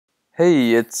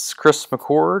Hey, it's Chris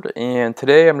McCord, and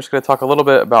today I'm just going to talk a little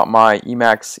bit about my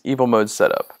Emacs Evil Mode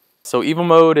setup. So Evil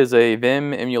Mode is a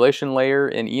Vim emulation layer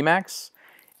in Emacs,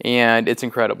 and it's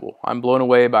incredible. I'm blown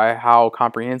away by how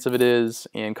comprehensive it is,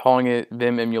 and calling it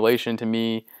Vim emulation to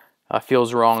me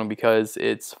feels wrong because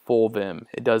it's full Vim.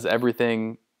 It does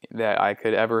everything that I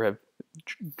could ever have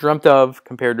dreamt of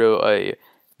compared to a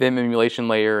Vim emulation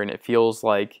layer, and it feels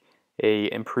like a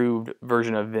improved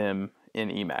version of Vim in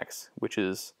Emacs, which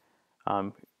is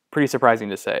pretty surprising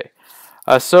to say.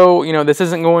 This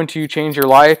isn't going to change your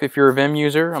life if you're a Vim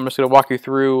user. I'm just going to walk you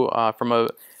through from a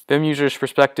Vim user's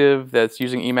perspective that's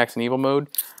using Emacs in Evil Mode.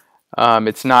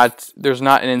 There's not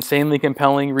an insanely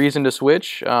compelling reason to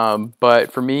switch,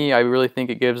 but for me, I really think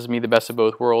it gives me the best of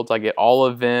both worlds. I get all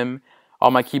of Vim,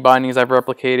 all my key bindings I've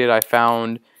replicated. I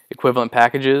found equivalent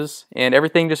packages, and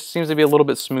everything just seems to be a little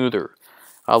bit smoother.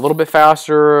 A little bit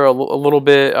faster, a little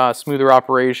bit smoother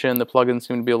operation. The plugins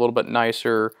seem to be a little bit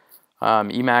nicer.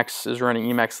 Emacs is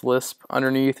running Emacs Lisp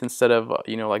underneath instead of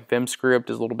like Vim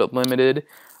script is a little bit limited.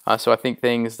 So I think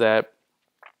things that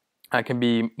can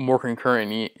be more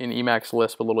concurrent in Emacs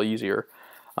Lisp a little easier.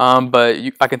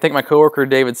 I can thank my coworker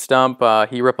David Stump.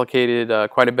 He replicated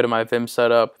quite a bit of my Vim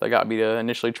setup that got me to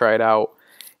initially try it out,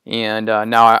 and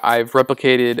now I've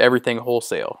replicated everything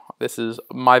wholesale. This is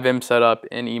my Vim setup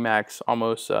in Emacs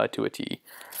almost to a T.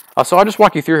 So I'll just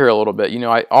walk you through here a little bit.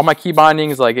 All my key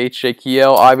bindings like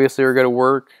HJKL obviously are going to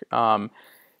work.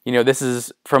 This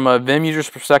is from a Vim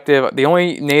user's perspective. The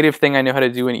only native thing I know how to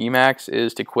do in Emacs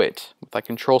is to quit with like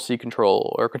Control-C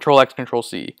Control or Control-X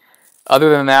Control-C. Other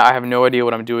than that, I have no idea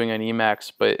what I'm doing in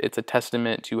Emacs, but it's a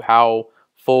testament to how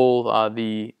full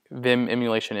the Vim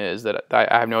emulation is that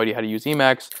I have no idea how to use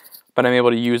Emacs, but I'm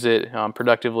able to use it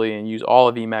productively and use all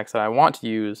of Emacs that I want to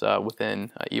use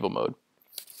within Evil Mode.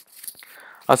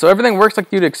 So everything works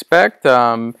like you'd expect.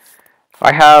 I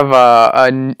have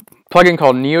a plugin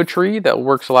called NeoTree that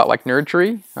works a lot like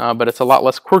NerdTree, but it's a lot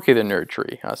less quirky than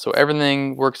NerdTree. So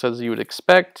everything works as you would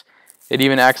expect. It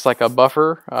even acts like a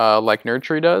buffer like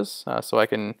NerdTree does, so I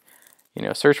can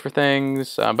search for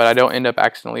things, but I don't end up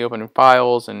accidentally opening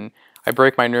files, and I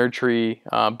break my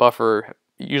NerdTree buffer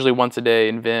usually once a day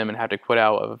in Vim and have to quit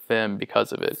out of Vim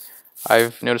because of it.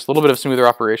 I've noticed a little bit of smoother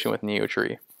operation with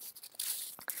NeoTree.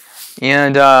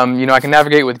 And I can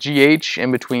navigate with GH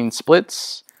in between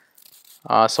splits.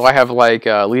 So I have like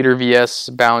leader VS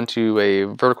bound to a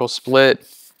vertical split.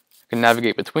 I can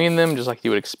navigate between them just like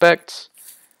you would expect.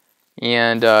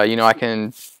 And I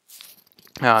can,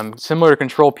 similar to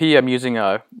Control P, I'm using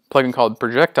a plugin called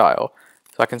Projectile.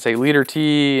 So I can say leader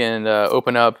T and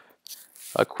open up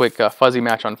a quick fuzzy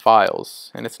match on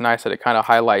files, and it's nice that it kind of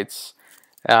highlights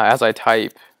as I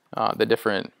type the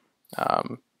different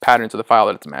patterns of the file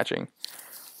that it's matching.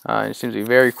 It seems to be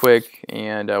very quick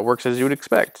and works as you would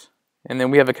expect. And then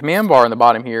we have a command bar on the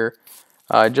bottom here,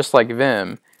 just like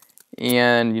Vim,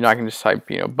 and I can just type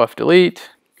buff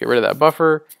delete, get rid of that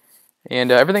buffer, and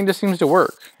everything just seems to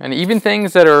work. And even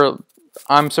things that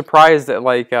I'm surprised that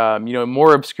like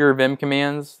more obscure Vim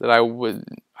commands that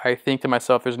I think to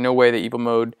myself, there's no way that Evil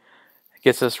Mode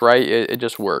gets this right. It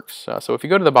just works. So if you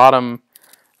go to the bottom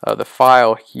of the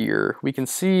file here, we can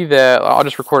see that I'll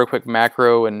just record a quick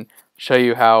macro and show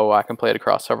you how I can play it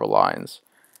across several lines.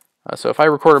 So if I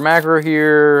record a macro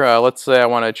here, let's say I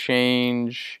want to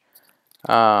change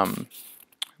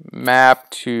map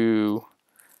to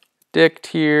dict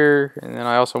here, and then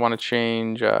I also want to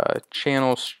change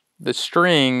the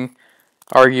string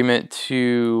argument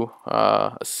to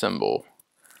a symbol.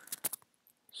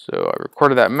 So I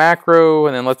recorded that macro,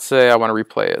 and then let's say I want to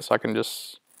replay it. So I can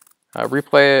just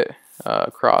replay it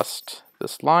across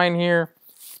this line here.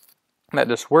 That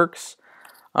just works.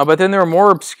 But then there are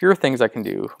more obscure things I can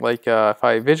do. Like if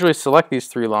I visually select these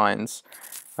three lines,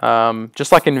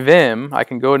 just like in Vim, I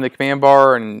can go into the command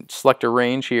bar and select a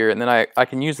range here, and then I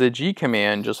can use the G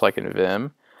command just like in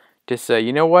Vim to say,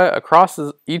 you know what, across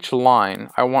each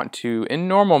line, I want to, in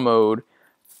normal mode,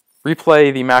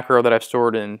 replay the macro that I've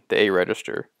stored in the A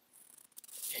register.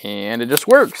 And it just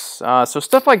works. So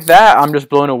stuff like that, I'm just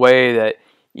blown away that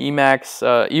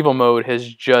Emacs Evil Mode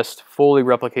has just fully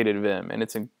replicated Vim, and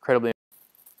it's incredibly.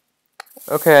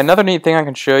 Okay, another neat thing I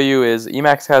can show you is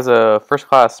Emacs has a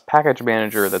first-class package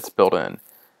manager that's built in.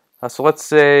 So let's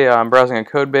say I'm browsing a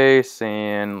code base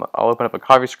and I'll open up a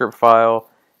CoffeeScript file,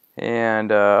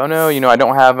 and oh no, I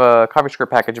don't have a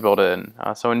CoffeeScript package built in.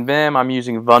 So in Vim, I'm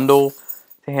using Bundle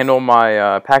to handle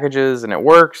my packages, and it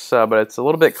works, but it's a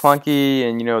little bit clunky,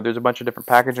 and there's a bunch of different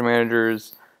package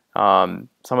managers. Some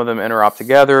of them interop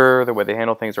together, the way they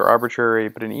handle things are arbitrary,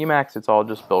 but in Emacs it's all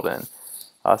just built in.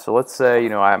 So let's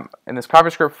say I'm in this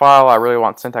CoffeeScript file, I really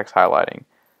want syntax highlighting.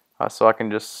 So I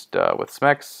can just, with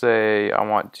Smex, say I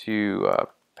want to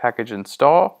package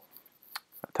install.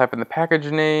 Type in the package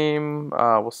name,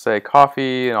 we'll say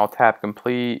coffee, and I'll tab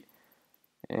complete.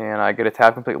 And I get a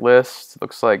tab complete list.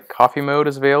 Looks like coffee mode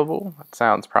is available. That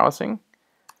sounds promising.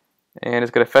 And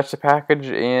it's going to fetch the package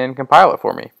and compile it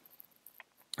for me.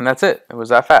 And that's it. It was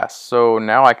that fast. So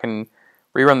now I can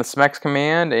rerun the Smex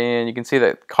command, and you can see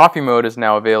that coffee mode is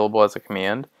now available as a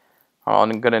command.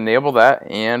 I'm going to enable that,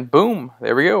 and boom,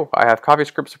 there we go. I have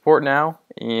CoffeeScript support now,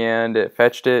 and it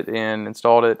fetched it and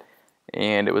installed it,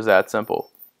 and it was that simple.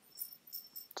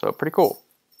 So pretty cool.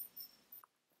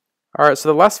 Alright, so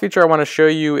the last feature I want to show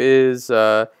you is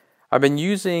I've been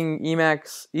using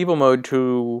Emacs Evil Mode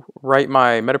to write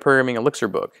my metaprogramming Elixir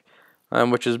book,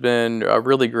 which has been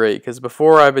really great, because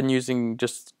before I've been using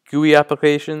just GUI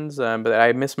applications, but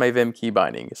I miss my Vim key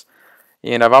bindings.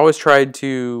 And I've always tried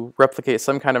to replicate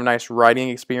some kind of nice writing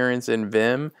experience in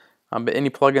Vim, but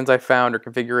any plugins I found or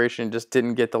configuration just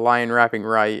didn't get the line wrapping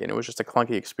right, and it was just a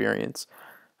clunky experience.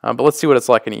 But let's see what it's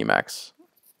like in Emacs.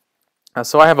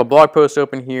 So I have a blog post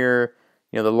open here.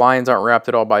 You know, the lines aren't wrapped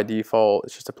at all by default.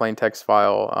 It's just a plain text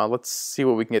file. Let's see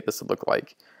what we can get this to look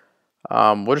like.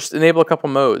 We'll just enable a couple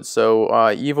modes. So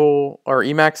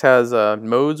Emacs has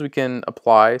modes we can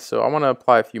apply. So I want to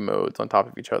apply a few modes on top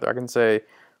of each other. I can say,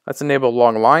 let's enable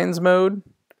long lines mode.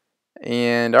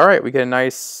 And all right, we get a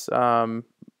nice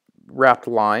wrapped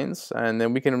lines. And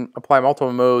then we can apply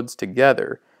multiple modes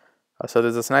together. So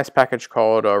there's this nice package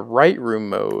called write room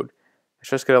mode. It's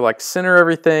just going to like center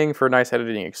everything for a nice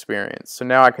editing experience. So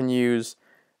now I can use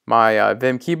my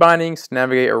Vim key bindings to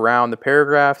navigate around the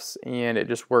paragraphs, and it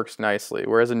just works nicely.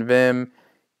 Whereas in Vim,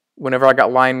 whenever I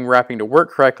got line wrapping to work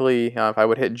correctly, if I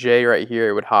would hit J right here,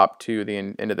 it would hop to the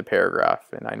end of the paragraph,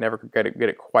 and I never could get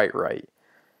it quite right.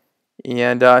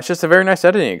 And it's just a very nice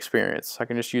editing experience. I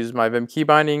can just use my Vim key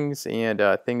bindings, and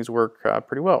things work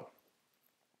pretty well.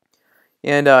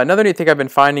 And another neat thing I've been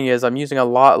finding is I'm using a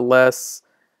lot less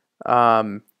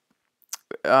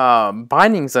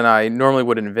bindings than I normally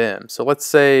would in Vim. So let's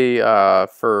say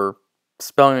for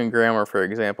spelling and grammar, for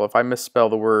example, if I misspell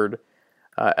the word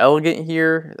elegant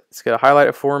here, it's going to highlight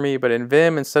it for me. But in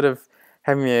Vim, instead of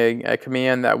having a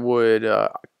command that would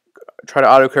try to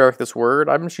autocorrect this word,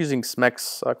 I'm just using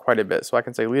Smex quite a bit. So I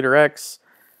can say leader X,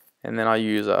 and then I'll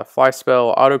use fly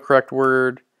spell autocorrect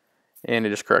word, and it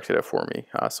just corrected it for me.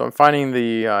 So I'm finding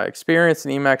the experience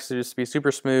in Emacs to just be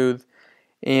super smooth.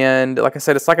 And like I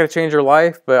said, it's not going to change your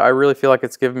life, but I really feel like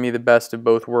it's given me the best of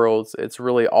both worlds. It's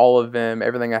really all of Vim,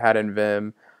 everything I had in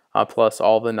Vim, plus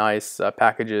all the nice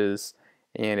packages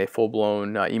and a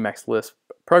full-blown Emacs Lisp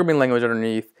programming language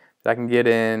underneath that I can get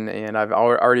in. And I've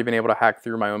already been able to hack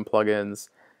through my own plugins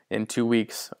in 2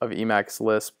 weeks of Emacs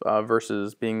Lisp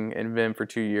versus being in Vim for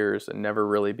 2 years and never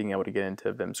really being able to get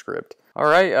into Vim script.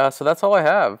 Alright, so that's all I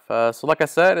have. So like I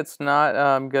said, it's not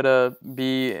going to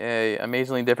be an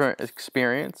amazingly different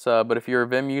experience, but if you're a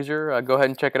Vim user, go ahead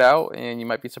and check it out and you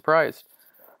might be surprised.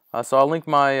 So I'll link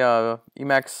my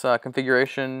Emacs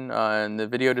configuration in the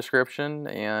video description,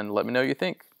 and let me know what you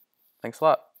think. Thanks a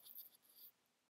lot.